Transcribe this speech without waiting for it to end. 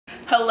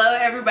Hello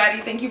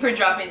everybody, thank you for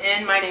dropping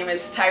in. My name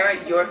is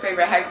Tyra, your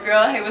favorite hype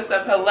girl. Hey, what's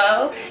up?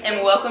 Hello,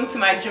 and welcome to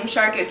my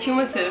Gymshark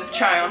Accumulative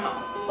try-on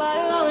haul.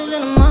 While I was in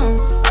the mall,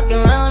 walking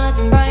around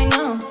acting right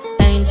now.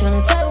 I ain't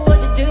tryna tell you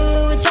what to do,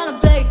 we're tryna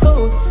play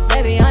cool.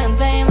 Baby, I am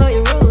playing by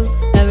your rules.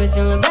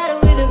 Everything look better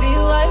with a view.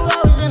 While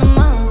I was in the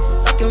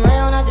mall, walking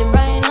around acting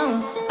right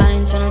now. I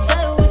ain't tryna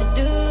tell you what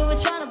to do, we're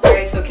tryna play.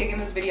 Alright, so kicking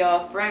this video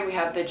off right, we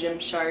have the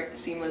Gymshark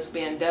seamless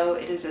bandeau.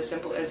 It is as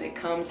simple as it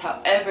comes.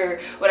 However,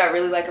 what I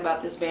really like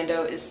about this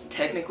bandeau is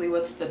technically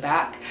what's the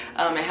back.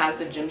 It has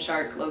the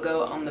Gymshark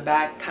logo on the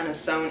back, kind of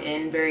sewn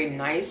in, very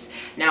nice.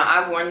 Now,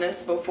 I've worn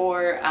this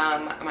before.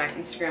 My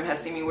Instagram has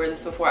seen me wear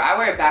this before. I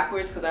wear it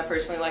backwards because I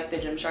personally like the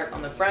Gymshark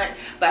on the front,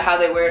 but how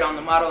they wear it on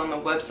the model on the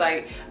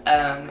website,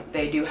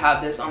 they do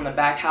have this on the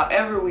back.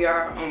 However, we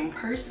are our own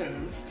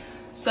persons,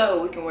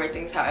 so we can wear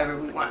things however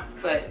we want.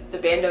 But the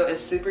bandeau is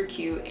super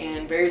cute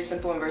and very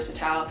simple and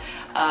versatile.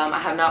 I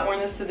have not worn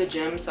this to the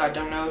gym, so I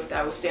don't know if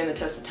that will stand the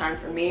test of time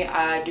for me.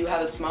 I do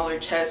have a smaller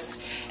chest,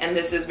 and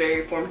this is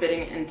very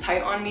form-fitting and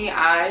tight on me.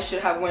 I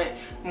should have went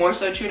more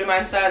so true to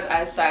my size.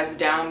 I sized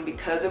down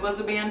because it was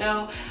a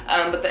bandeau,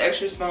 but the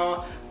extra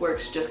small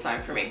works just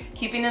fine for me.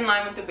 Keeping in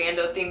line with the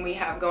bandeau thing we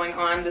have going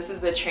on, this is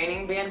the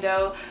training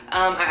bandeau.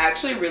 I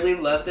actually really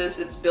love this.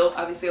 It's built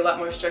obviously a lot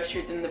more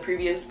structured than the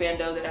previous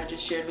bandeau that I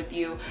just shared with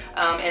you,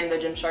 and the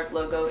Gymshark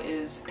logo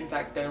is in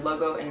fact their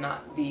logo and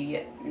not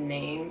the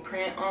name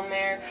print on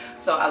there,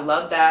 so I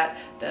love that.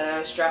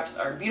 The straps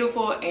are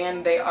beautiful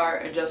and they are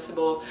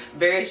adjustable,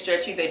 very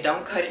stretchy. They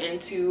don't cut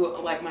into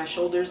like my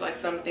shoulders like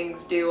some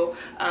things do.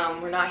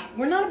 We're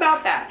not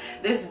about that.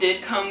 This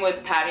did come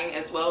with padding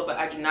as well, but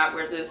I do not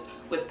wear this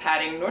with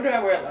padding, nor do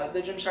I wear a lot of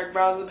the Gymshark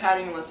bras with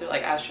padding unless they're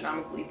like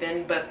astronomically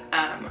thin, but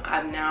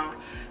I've now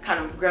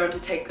kind of grown to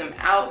take them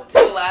out.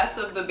 The last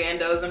of the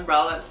bandeaus and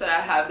bralettes that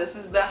I have, this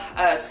is the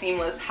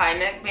seamless high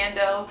neck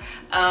bandeau.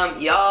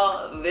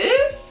 Y'all,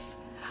 this,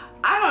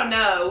 I don't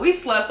know, we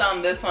slept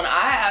on this one.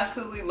 I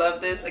absolutely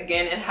love this.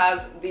 Again, it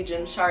has the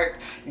Gymshark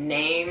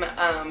name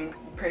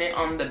printed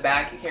on the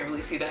back. You can't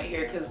really see that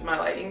here because my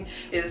lighting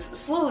is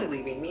slowly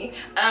leaving me,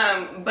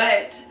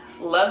 but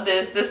love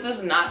this. This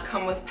does not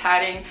come with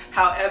padding.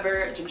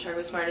 However, Gymshark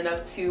was smart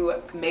enough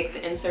to make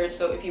the insert,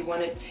 so if you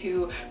wanted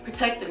to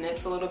protect the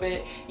nips a little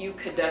bit, you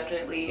could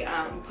definitely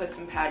put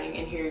some padding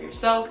in here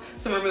yourself.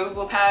 Some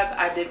removable pads.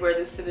 I did wear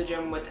this to the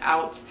gym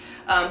without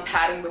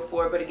padding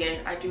before, but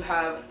again, I do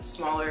have a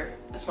smaller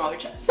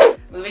chest.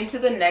 Moving to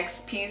the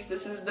next piece,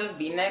 this is the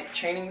V-neck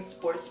training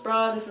sports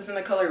bra. This is in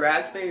the color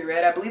raspberry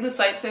red. I believe the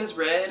site says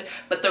red,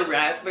 but the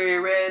raspberry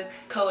red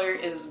color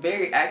is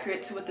very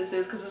accurate to what this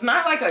is because it's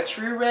not like a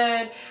true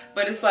red,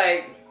 but it's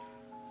like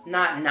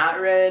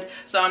not red.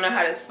 So I don't know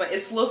how to explain.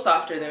 It's a little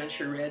softer than a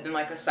true red, than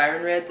like a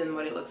siren red, than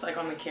what it looks like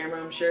on the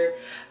camera, I'm sure.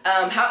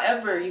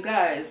 However, you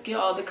guys, get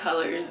all the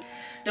colors.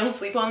 Don't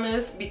sleep on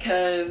this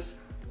because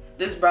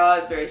this bra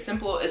is very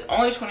simple. It's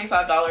only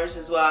 $25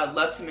 as well. I'd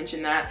love to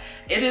mention that.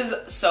 It is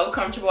so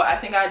comfortable. I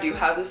think I do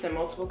have this in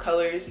multiple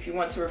colors. If you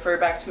want to refer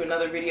back to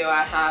another video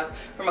I have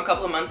from a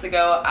couple of months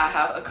ago, I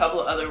have a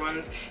couple of other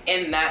ones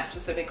in that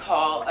specific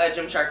haul,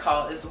 Gymshark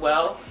haul as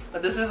well.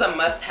 But this is a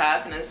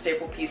must-have and a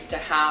staple piece to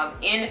have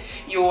in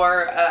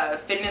your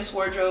fitness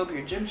wardrobe,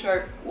 your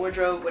Gymshark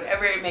wardrobe,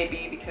 whatever it may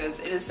be,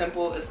 because it is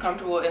simple, it's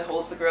comfortable, it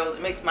holds the girl,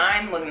 it makes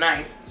mine look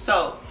nice.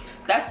 So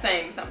that's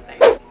saying something.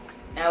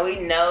 Now we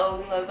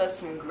know we love us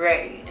some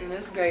gray, and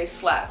this gray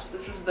slaps.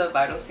 This is the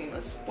Vital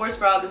Seamless Sports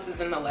Bra. This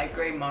is in the light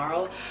gray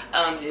marl.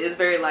 It is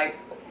very light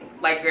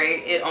gray.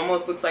 It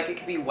almost looks like it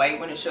could be white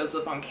when it shows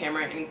up on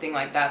camera or anything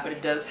like that, but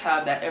it does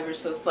have that ever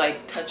so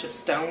slight touch of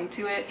stone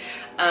to it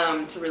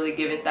to really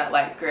give it that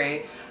light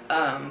gray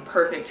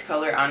perfect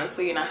color,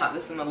 honestly. And I have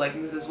this in the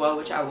leggings as well,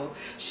 which I will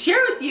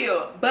share with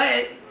you,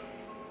 but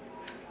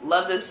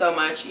love this so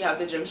much. You have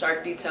the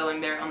Gymshark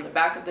detailing there on the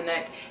back of the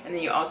neck, and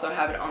then you also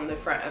have it on the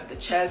front of the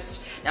chest.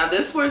 Now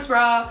this sports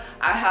bra,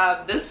 I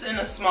have this in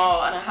a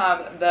small, and I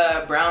have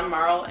the brown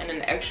marl in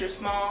an extra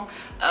small.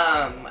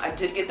 I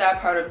did get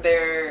that part of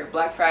their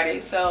Black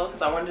Friday sale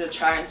because I wanted to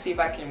try and see if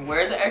I can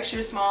wear the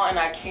extra small, and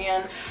I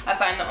can. I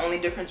find the only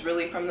difference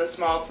really from the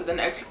small to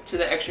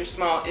the extra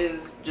small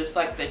is just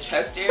like the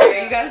chest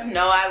area. You guys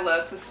know I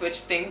love to switch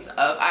things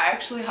up. I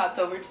actually hopped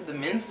over to the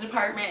men's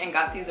department and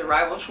got these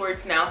Arrival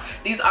shorts. Now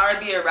these are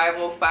the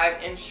Arrival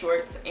 5-inch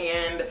shorts,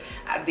 and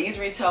these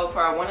retail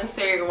for, I want to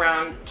say,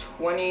 around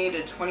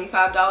 $20 to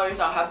 $25.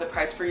 I'll have the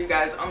price for you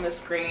guys on the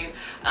screen,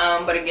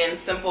 but again,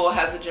 simple,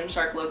 has the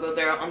Gymshark logo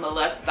there on the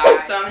left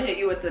thigh. So I'm gonna hit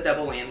you with the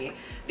double whammy.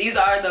 These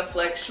are the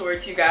flex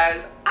shorts, you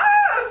guys.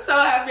 I'm so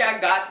happy I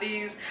got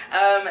these.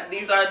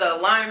 These are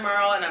the lime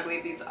marl, and I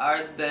believe these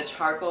are the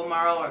charcoal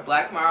marl or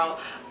black marl.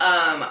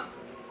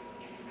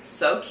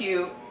 So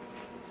cute,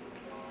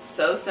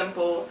 so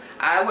simple.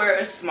 I wear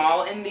a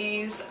small in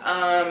these.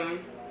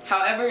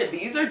 However,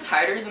 these are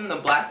tighter than the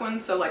black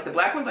ones, so like the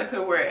black ones I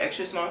could wear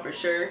extra small for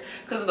sure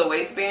because of the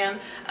waistband.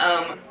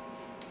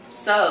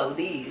 So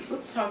these,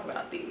 let's talk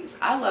about these.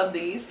 I love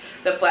these.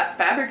 The flat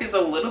fabric is a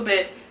little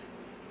bit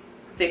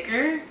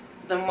thicker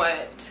than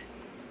what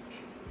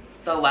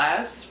the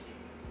last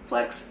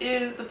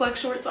Plex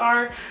shorts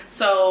are.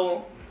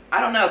 So I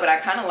don't know, but I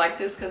kind of like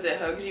this because it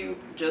hugs you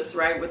just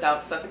right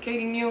without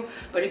suffocating you,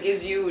 but it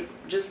gives you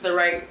just the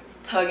right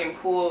tug and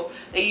pull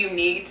that you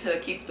need to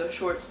keep the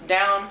shorts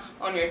down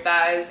on your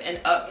thighs and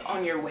up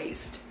on your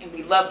waist, and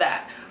we love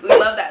that. We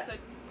love that. So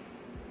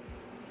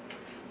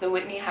the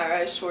Whitney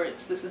high-rise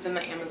shorts, this is in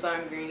the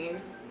Amazon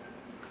green.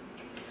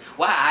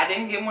 Why I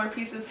didn't get more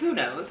pieces, who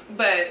knows,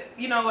 but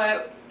you know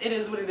what, it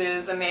is what it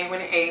is. I mean,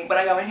 when it ain't, but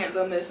I got my hands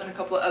on this and a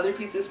couple of other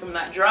pieces from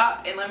that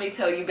drop, and let me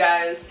tell you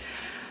guys,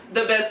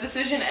 the best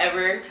decision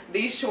ever.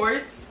 These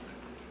shorts,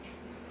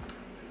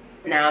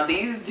 now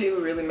these do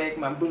really make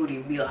my booty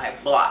be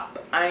like blop,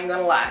 I ain't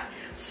gonna lie.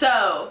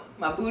 So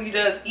my booty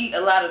does eat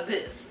a lot of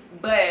this,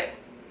 but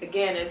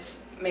again, it's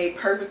made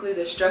perfectly.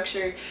 The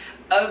structure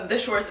of the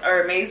shorts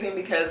are amazing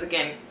because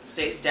again,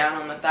 stays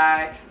down on the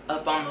thigh,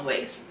 up on the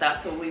waist.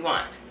 That's what we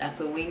want, that's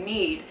what we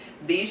need.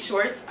 These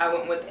shorts, I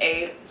went with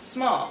a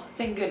small,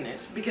 thank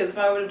goodness, because if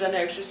I would have done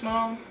extra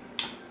small,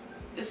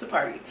 it's a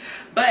party.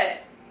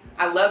 But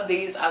I love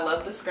these. I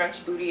love the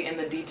scrunch booty and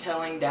the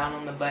detailing down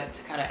on the butt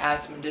to kind of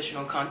add some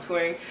additional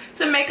contouring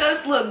to make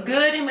us look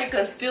good and make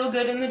us feel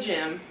good in the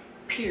gym,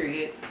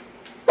 period.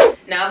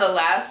 Now the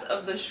last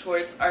of the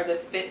shorts are the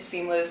Fit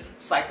Seamless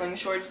cycling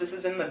shorts. This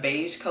is in the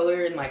beige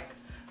color and like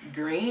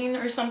green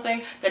or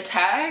something. The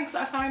tags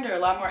I find are a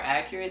lot more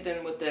accurate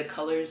than what the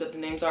colors of the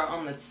names are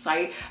on the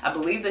site. I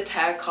believe the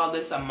tag called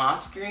this a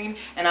moss green,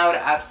 and I would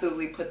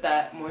absolutely put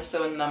that more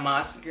so in the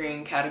moss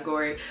green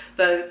category.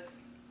 The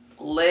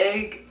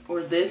leg,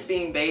 or this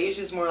being beige,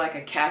 is more like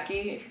a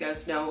khaki. If you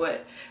guys know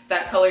what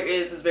that color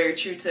is very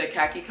true to a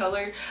khaki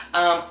color.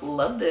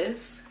 Love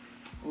this,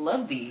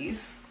 love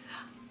these.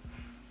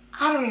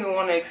 I don't even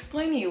want to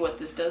explain to you what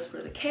this does for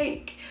the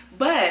cake,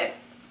 but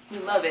we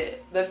love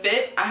it. The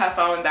fit I have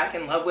fallen back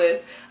in love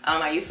with.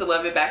 I used to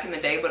love it back in the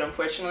day, but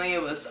unfortunately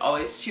it was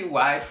always too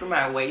wide for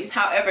my waist.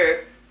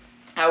 However,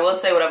 I will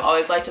say what I've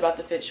always liked about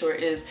the fit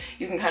short is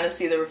you can kind of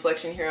see the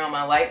reflection here on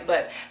my light,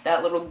 but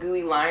that little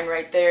gooey line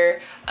right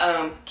there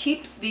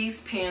keeps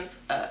these pants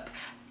up.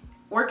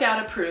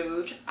 Workout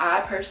approved.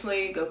 I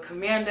personally go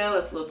commando,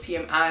 that's a little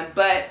TMI,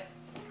 but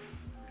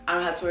I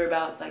don't have to worry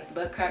about like the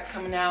butt crack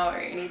coming out or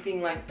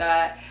anything like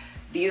that.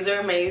 These are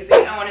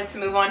amazing. I wanted to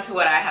move on to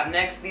what I have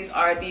next. These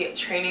are the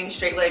training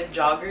straight leg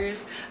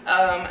joggers.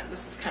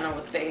 This is kind of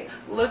what they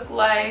look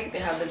like. They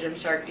have the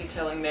Gymshark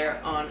detailing there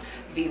on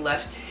the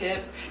left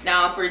hip.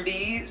 Now for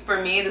these,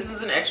 for me, this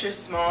is an extra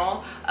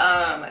small.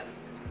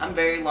 I'm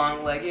very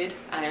long-legged.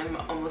 I am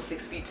almost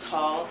 6 feet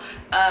tall,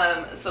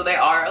 so they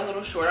are a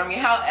little short on me.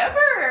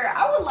 However,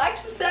 I would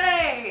like to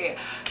say,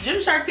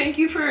 Gymshark, thank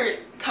you for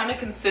kind of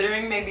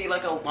considering maybe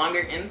like a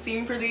longer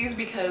inseam for these,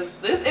 because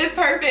this is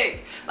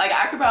perfect. Like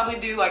I could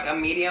probably do like a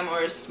medium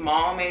or a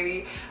small,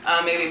 maybe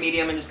maybe a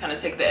medium, and just kind of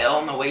take the L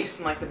on the waist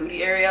and like the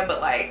booty area. But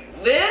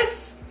like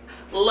this,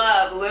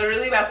 love,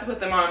 literally about to put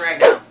them on right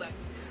now.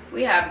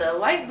 We have the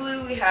light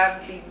blue, we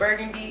have the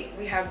burgundy,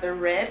 we have the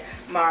red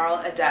Marl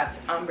Adapt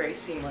Ombre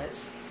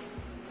Seamless.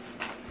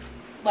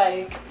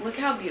 Like, look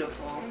how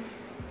beautiful.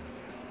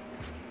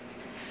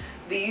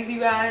 These, you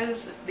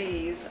guys,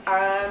 these,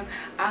 I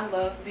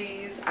love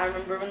these. I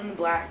remember when the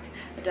black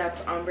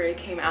Adapt Ombre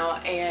came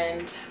out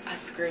and I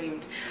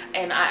screamed,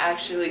 and I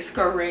actually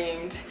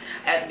screamed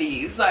at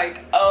these.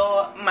 Like,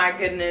 oh my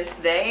goodness,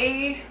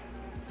 they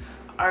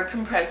are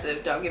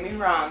compressive, don't get me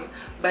wrong,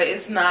 but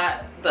it's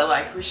not the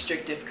like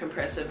restrictive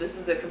compressive. This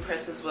is the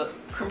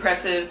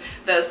compressive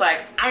that's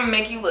like, I'm gonna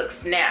make you look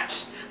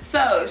snatched.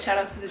 So shout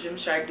out to the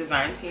Gymshark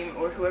design team,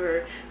 or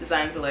whoever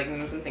designs the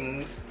leggings and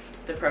things,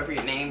 the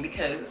appropriate name,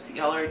 because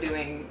y'all are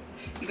doing,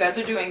 you guys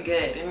are doing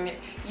good. I mean,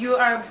 you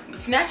are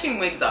snatching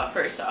wigs off.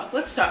 First off,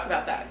 let's talk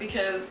about that,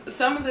 because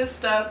some of this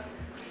stuff,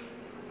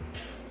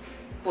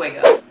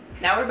 fuego.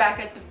 Now we're back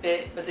at the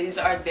fit, but these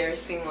are their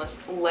seamless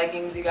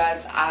leggings, you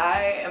guys.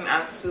 I am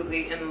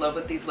absolutely in love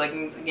with these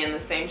leggings. Again, the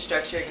same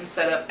structure and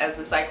setup as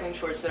the cycling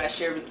shorts that I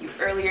shared with you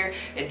earlier.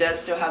 It does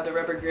still have the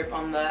rubber grip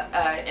on the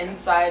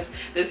insides.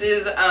 This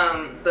is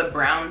the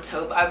brown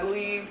taupe, I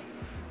believe.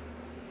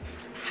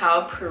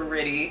 How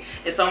pretty.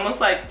 It's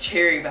almost like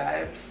cherry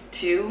vibes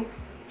too,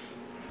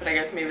 but I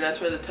guess maybe that's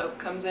where the taupe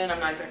comes in.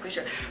 I'm not exactly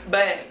sure,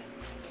 but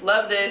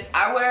love this.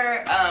 I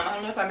wear, I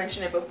don't know if I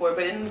mentioned it before,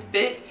 but in the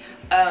fit,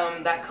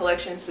 that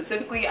collection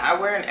specifically, I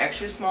wear an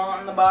extra small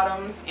on the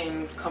bottoms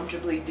and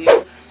comfortably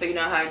do. So you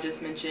know how I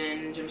just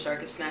mentioned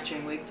Gymshark is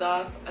snatching wigs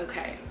off?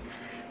 Okay.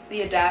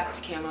 The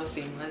Adapt Camo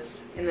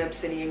Seamless in the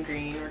obsidian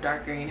green or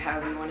dark green,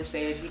 however you want to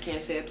say it. If you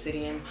can't say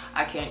obsidian,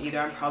 I can't either.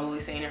 I'm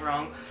probably saying it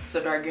wrong.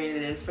 So dark green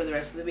it is for the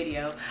rest of the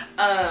video.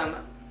 I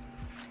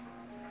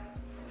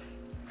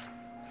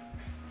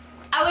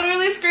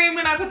literally screamed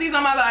when I put these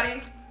on my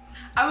body.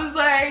 I was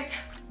like,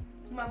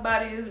 my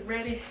body is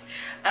ready.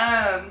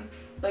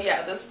 But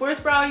yeah, the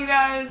sports bra, you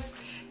guys,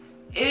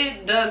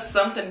 it does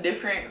something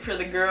different for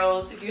the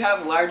girls. If you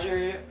have a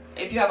larger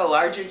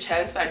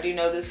chest, I do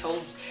know this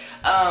holds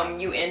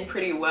you in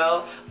pretty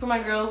well. For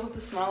my girls with the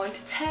smaller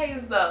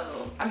titties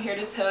though, I'm here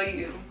to tell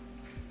you,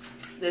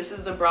 this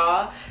is the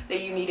bra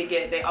that you need to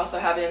get. They also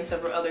have it in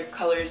several other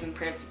colors and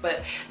prints,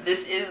 but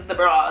this is the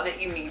bra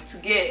that you need to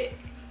get.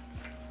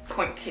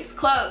 Point case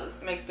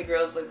closed, makes the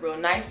girls look real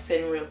nice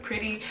and real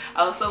pretty. I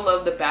also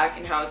love the back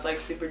and how it's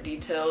like super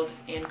detailed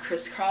and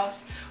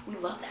crisscross. We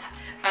love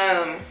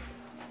that.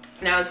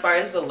 Now as far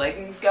as the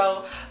leggings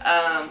go,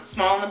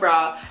 small in the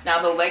bra.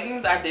 Now the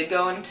leggings, I did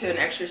go into an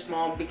extra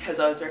small because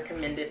I was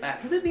recommended by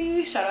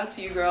Libby. Shout out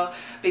to you, girl,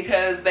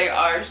 because they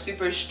are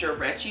super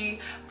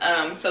stretchy.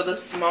 So the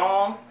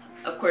small,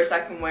 of course, I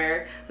can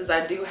wear because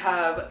I do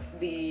have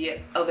the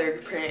other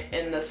print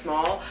in the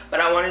small, but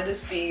I wanted to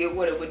see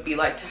what it would be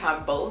like to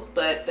have both.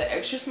 But the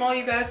extra small,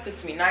 you guys,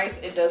 fits me nice.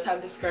 It does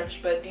have the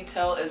scrunch butt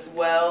detail as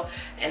well,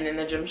 and then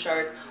the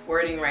Gymshark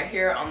wording right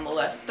here on the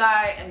left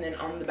thigh, and then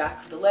on the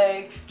back of the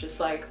leg, just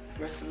like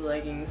the rest of the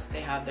leggings,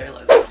 they have their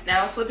logo.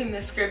 Now flipping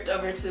this script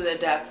over to the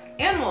Adapt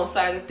Animal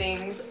side of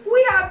things,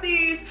 we have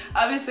these.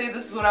 Obviously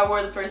this is what I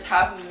wore the first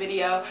half of the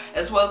video,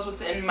 as well as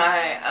what's in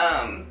my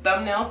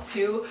thumbnail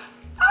too.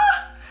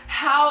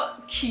 How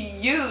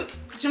cute.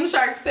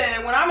 Gymshark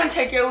said, when I'm gonna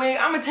take your wing,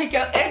 I'm gonna take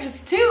your edges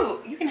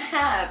too. You can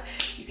have.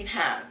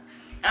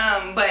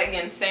 But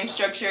again, same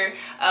structure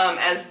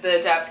as the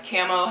Adapt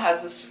Camo,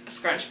 has a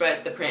scrunch,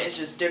 but the print is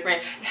just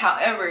different.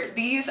 However,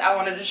 these I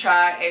wanted to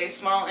try a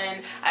small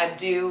in. I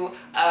do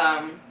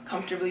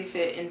comfortably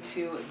fit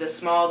into the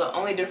small. The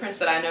only difference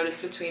that I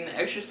noticed between the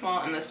extra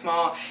small and the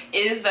small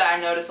is that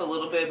I noticed a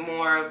little bit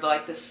more of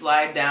like the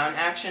slide down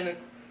action,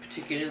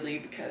 particularly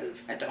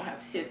because I don't have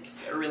hips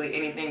or really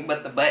anything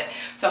but the butt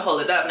to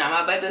hold it up. Now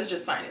my butt does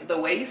just fine. The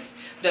waist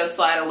does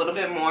slide a little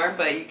bit more,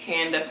 but you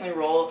can definitely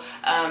roll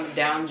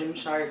down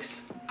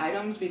Gymshark's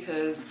items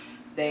because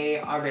they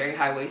are very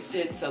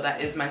high-waisted, so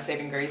that is my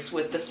saving grace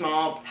with the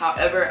small.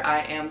 However, I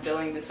am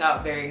filling this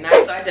out very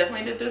nice. So I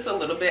definitely did this a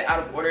little bit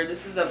out of order.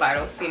 This is the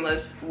Vital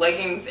Seamless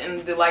leggings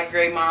in the light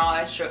gray marl.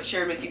 I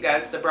shared with you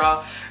guys the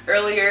bra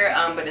earlier,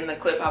 but in the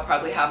clip I'll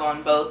probably have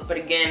on both. But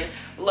again,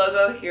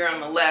 logo here on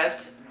the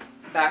left,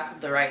 back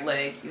of the right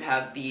leg, you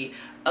have the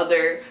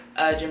other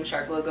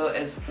Gymshark logo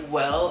as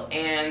well.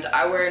 And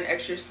I wear an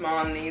extra small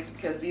on these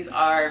because these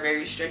are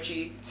very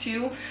stretchy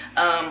too,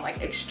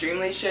 like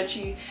extremely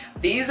stretchy.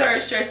 These are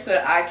a stretch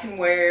that I can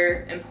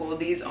wear and pull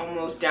these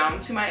almost down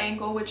to my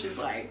ankle, which is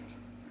like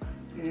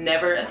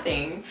never a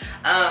thing,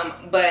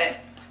 but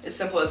as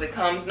simple as it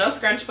comes. No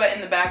scrunch butt in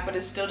the back, but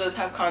it still does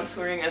have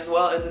contouring as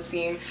well as a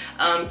seam,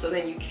 so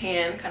then you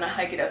can kind of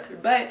hike it up your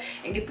butt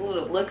and get the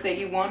little look that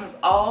you want of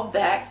all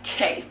that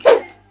cake.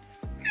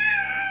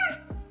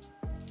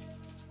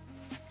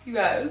 You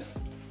guys,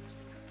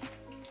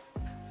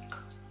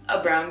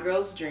 a brown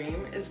girl's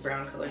dream is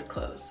brown colored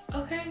clothes,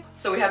 okay?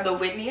 So we have the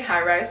Whitney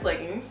high-rise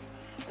leggings,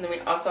 and then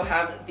we also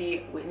have the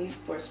Whitney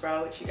sports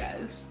bra, which, you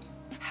guys,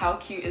 how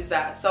cute is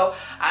that? So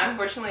I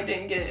unfortunately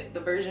didn't get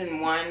the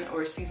version 1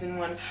 or season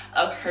 1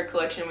 of her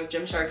collection with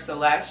Gymshark, so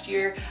last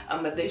year,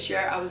 but this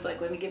year I was like,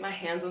 let me get my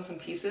hands on some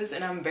pieces,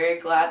 and I'm very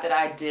glad that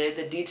I did.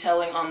 The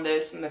detailing on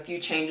this and the few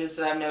changes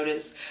that I've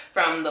noticed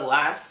from the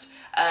last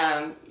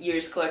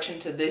year's collection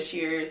to this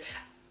year's,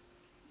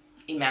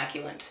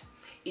 immaculate.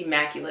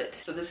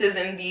 So this is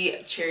in the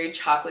cherry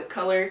chocolate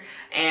color,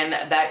 and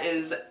that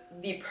is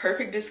the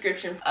perfect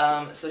description.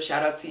 So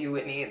shout out to you,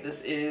 Whitney.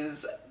 This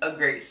is a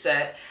great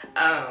set.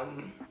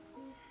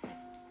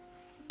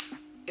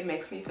 It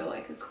makes me feel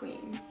like a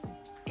queen,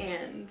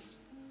 and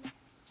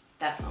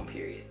that's on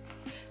period.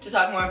 To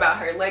talk more about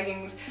her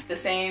leggings, the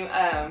same,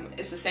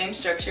 it's the same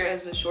structure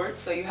as the shorts.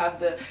 So you have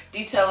the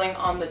detailing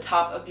on the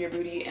top of your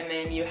booty, and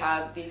then you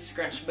have the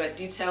scrunch butt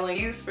detailing.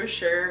 These for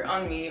sure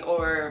on me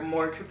or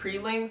more capri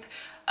length,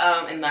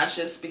 and that's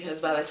just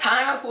because by the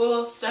time I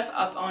pull stuff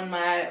up on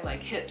my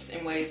like hips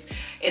and waist,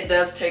 it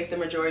does take the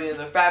majority of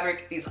the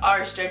fabric. These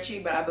are stretchy,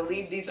 but I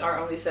believe these are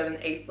only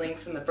 7/8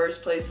 lengths in the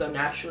first place, so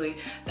naturally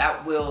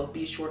that will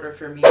be shorter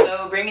for me.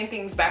 So bringing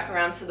things back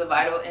around to the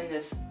Vital in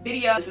this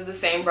video, this is the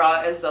same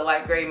bra as the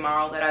light gray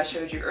marl that I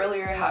showed you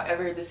earlier.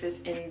 However, this is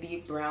in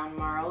the brown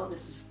marl.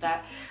 This is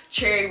that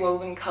cherry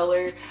woven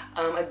color.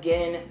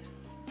 Again,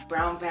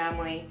 brown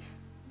family,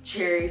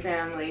 cherry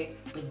family,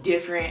 but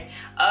different.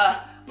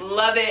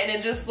 Love it, and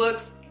it just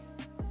looks,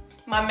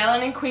 my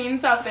melanin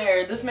queens out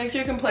there, this makes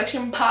your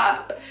complexion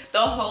pop. The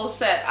whole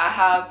set I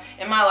have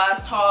in my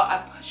last haul,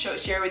 I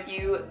share with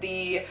you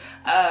the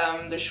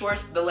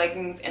shorts, the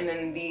leggings, and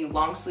then the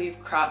long sleeve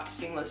cropped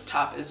seamless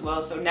top as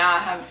well. So now I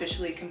have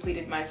officially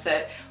completed my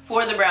set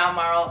for the brown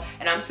marl,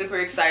 and I'm super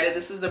excited.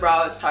 This is the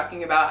bra I was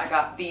talking about. I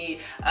got the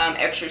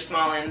extra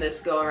small in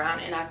this go around,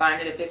 and I find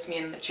it fits me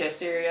in the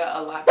chest area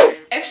a lot better.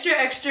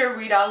 Extra,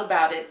 read all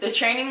about it. The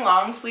training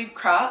long sleeve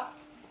crop,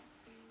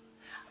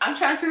 I'm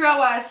trying to figure out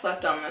why I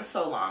slept on this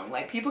so long.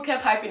 Like, people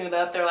kept hyping it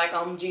up. They're like,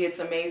 OMG, it's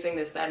amazing,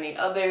 this, that, and the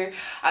other.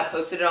 I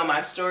posted it on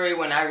my story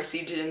when I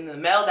received it in the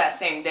mail that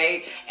same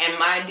day, and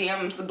my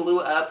DMs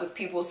blew up with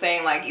people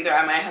saying like, either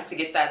I might have to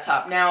get that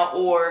top now,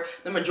 or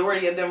the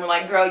majority of them were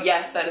like, girl,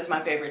 yes, that is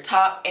my favorite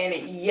top. And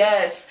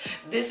yes,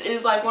 this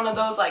is like one of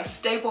those like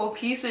staple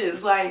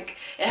pieces. Like,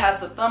 it has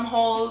the thumb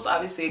holes,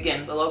 obviously,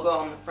 again, the logo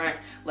on the front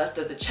left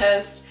of the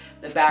chest,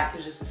 The back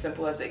is just as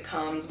simple as it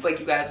comes. But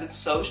you guys, it's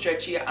so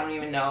stretchy. I don't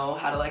even know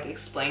how to like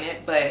explain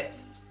it, but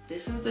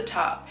this is the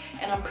top,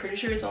 and I'm pretty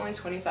sure it's only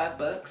 25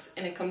 bucks,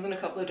 and it comes in a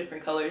couple of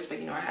different colors, but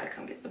you know I had to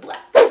come get the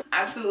black. I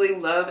absolutely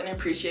love and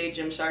appreciate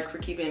Gymshark for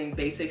keeping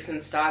basics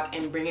in stock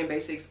and bringing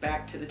basics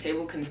back to the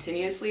table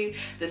continuously.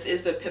 This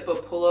is the Pippa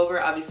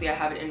pullover. Obviously I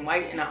have it in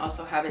white and I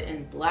also have it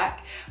in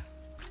black.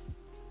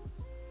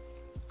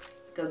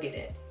 Go get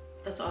it.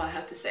 That's all I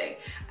have to say.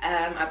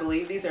 I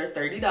believe these are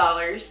 $30.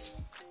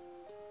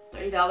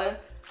 $30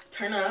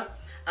 turn up.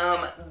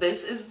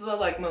 This is the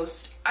like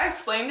most, I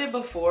explained it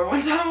before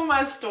one time on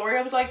my story.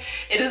 I was like,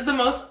 it is the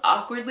most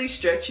awkwardly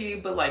stretchy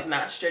but like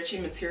not stretchy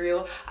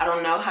material. I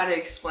don't know how to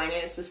explain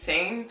it. It's the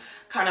same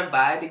kind of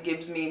vibe it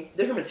gives me,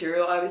 different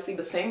material obviously,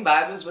 but same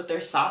vibe as with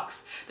their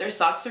socks. Their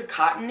socks are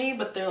cottony,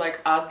 but they're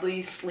like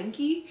oddly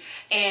slinky,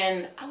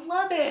 and I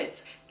love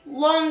it.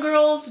 Long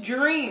girl's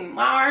dream.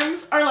 My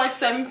arms are like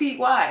 7 feet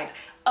wide.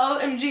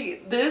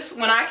 OMG. This,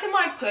 when I can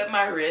like put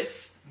my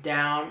wrists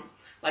down,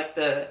 like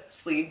the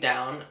sleeve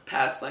down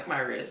past like my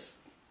wrist,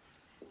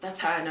 that's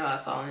how I know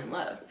I've fallen in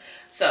love.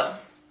 So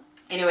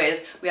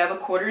anyways, we have a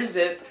quarter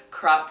zip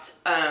cropped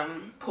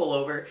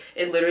pullover.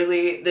 It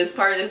literally, this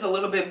part is a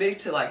little bit big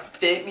to like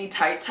fit me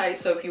tight,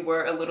 so if you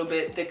were a little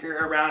bit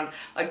thicker around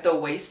like the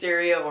waist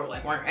area or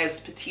like weren't as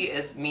petite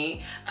as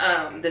me,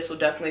 this will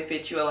definitely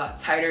fit you a lot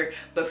tighter.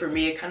 But for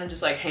me, it kind of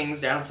just like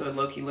hangs down, so it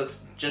low-key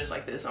looks just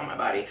like this on my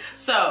body.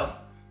 So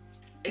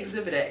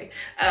Exhibit A.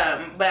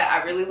 But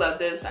I really love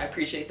this. I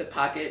appreciate the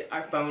pocket.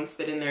 Our phones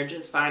fit in there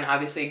just fine.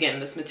 Obviously, again,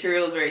 this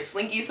material is very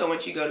slinky, so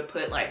once you go to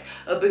put like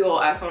a big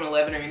old iPhone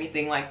 11 or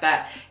anything like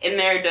that in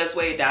there, it does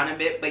weigh it down a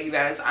bit. But you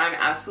guys, I'm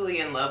absolutely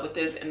in love with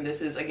this, and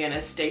this is again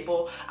a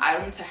staple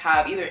item to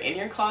have either in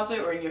your closet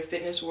or in your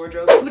fitness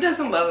wardrobe. Who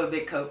doesn't love a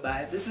big coat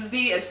vibe? This is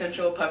the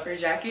Essential Puffer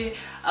Jacket.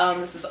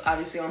 This is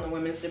obviously on the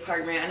women's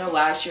department. I know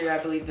last year I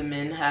believe the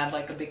men had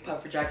like a big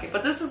puffer jacket,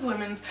 but this is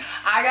women's.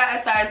 I got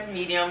a size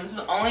medium. This is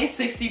only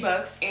 60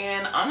 bucks,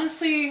 and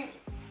honestly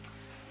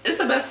it's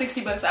the best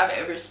 60 bucks I've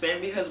ever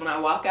spent, because when I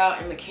walk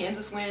out in the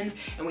Kansas wind,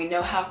 and we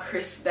know how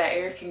crisp that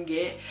air can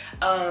get,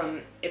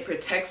 it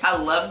protects. I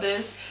love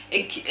this.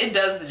 It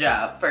does the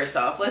job. First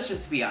off, let's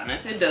just be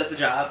honest, it does the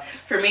job.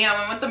 For me, I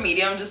went with the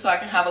medium just so I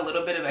can have a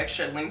little bit of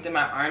extra length in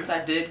my arms.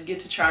 I did get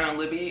to try on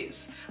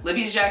Libby's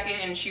jacket,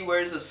 and she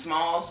wears a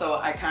small, so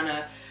I kind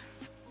of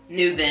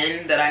knew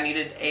then that I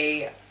needed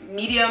a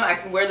medium. I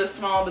can wear the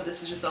small, but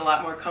this is just a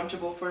lot more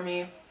comfortable for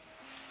me.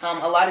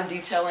 A lot of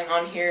detailing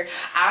on here.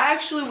 I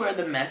actually wear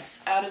the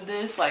mess out of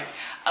this. Like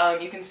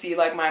you can see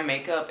like my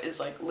makeup is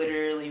like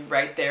literally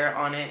right there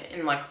on it,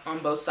 and like on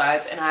both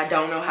sides, and I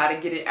don't know how to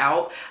get it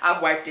out.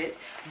 I've wiped it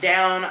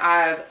down,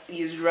 I've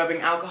used rubbing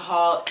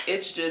alcohol,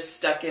 it's just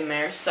stuck in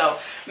there. So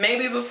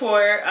maybe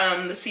before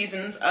the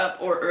season's up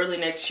or early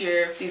next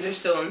year, if these are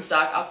still in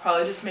stock, I'll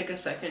probably just make a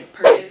second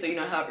purchase. So you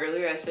know how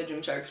earlier I said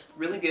Gymshark's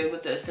really good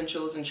with the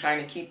essentials and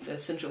trying to keep the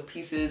essential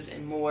pieces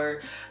and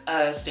more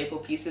staple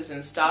pieces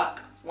in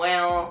stock.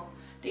 Well,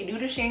 they do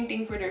the same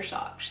thing for their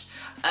socks.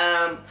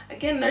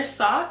 Again, their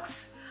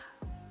socks,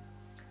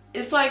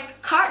 it's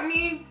like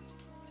cottony,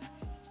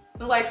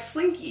 but like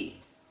slinky.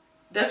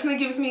 Definitely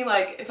gives me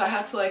like, if I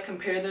had to like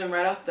compare them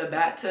right off the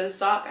bat to a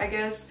sock, I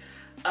guess,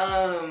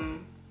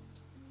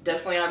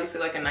 definitely obviously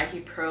like a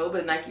Nike Pro,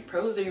 but Nike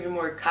Pros are even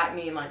more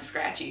cottony and like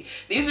scratchy.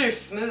 These are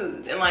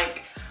smooth and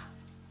like,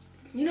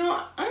 you know,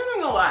 I'm not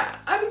gonna lie,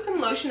 I've been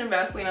putting lotion and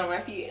Vaseline on my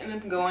feet and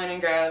then going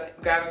and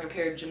grabbing a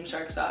pair of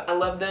Gymshark socks. I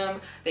love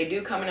them. They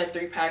do come in a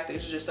 3-pack. They're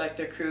just like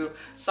their crew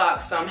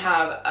socks. Some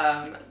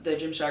have the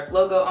Gymshark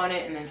logo on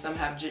it, and then some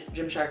have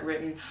Gymshark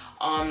written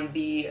on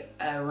the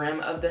rim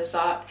of the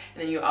sock.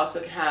 And then you also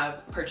can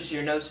purchase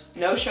your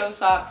no-show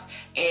socks,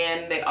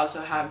 and they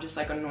also have just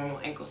like a normal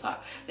ankle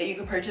sock that you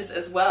can purchase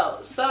as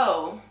well.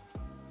 So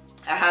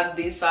I have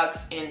these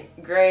socks in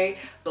gray,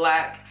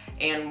 black,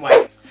 and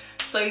white.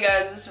 So you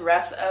guys, this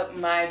wraps up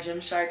my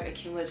Gymshark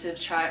Accumulative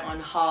try on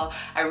haul.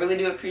 I really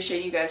do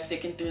appreciate you guys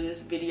sticking through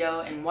this video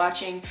and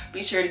watching.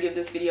 Be sure to give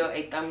this video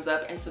a thumbs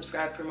up and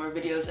subscribe for more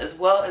videos as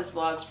well as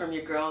vlogs from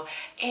your girl.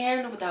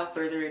 And without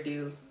further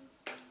ado,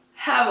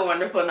 have a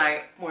wonderful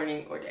night,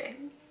 morning, or day.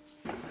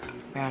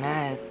 Brown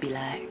eyes be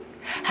like,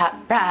 hot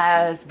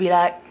fries be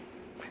like,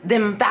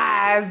 them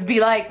thighs be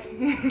like.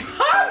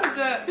 I'm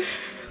done.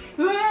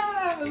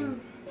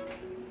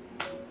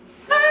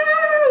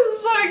 I'm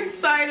so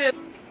excited.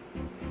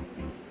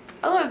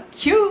 I look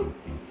cute.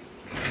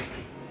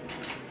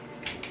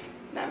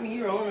 Not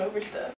me rolling over stuff.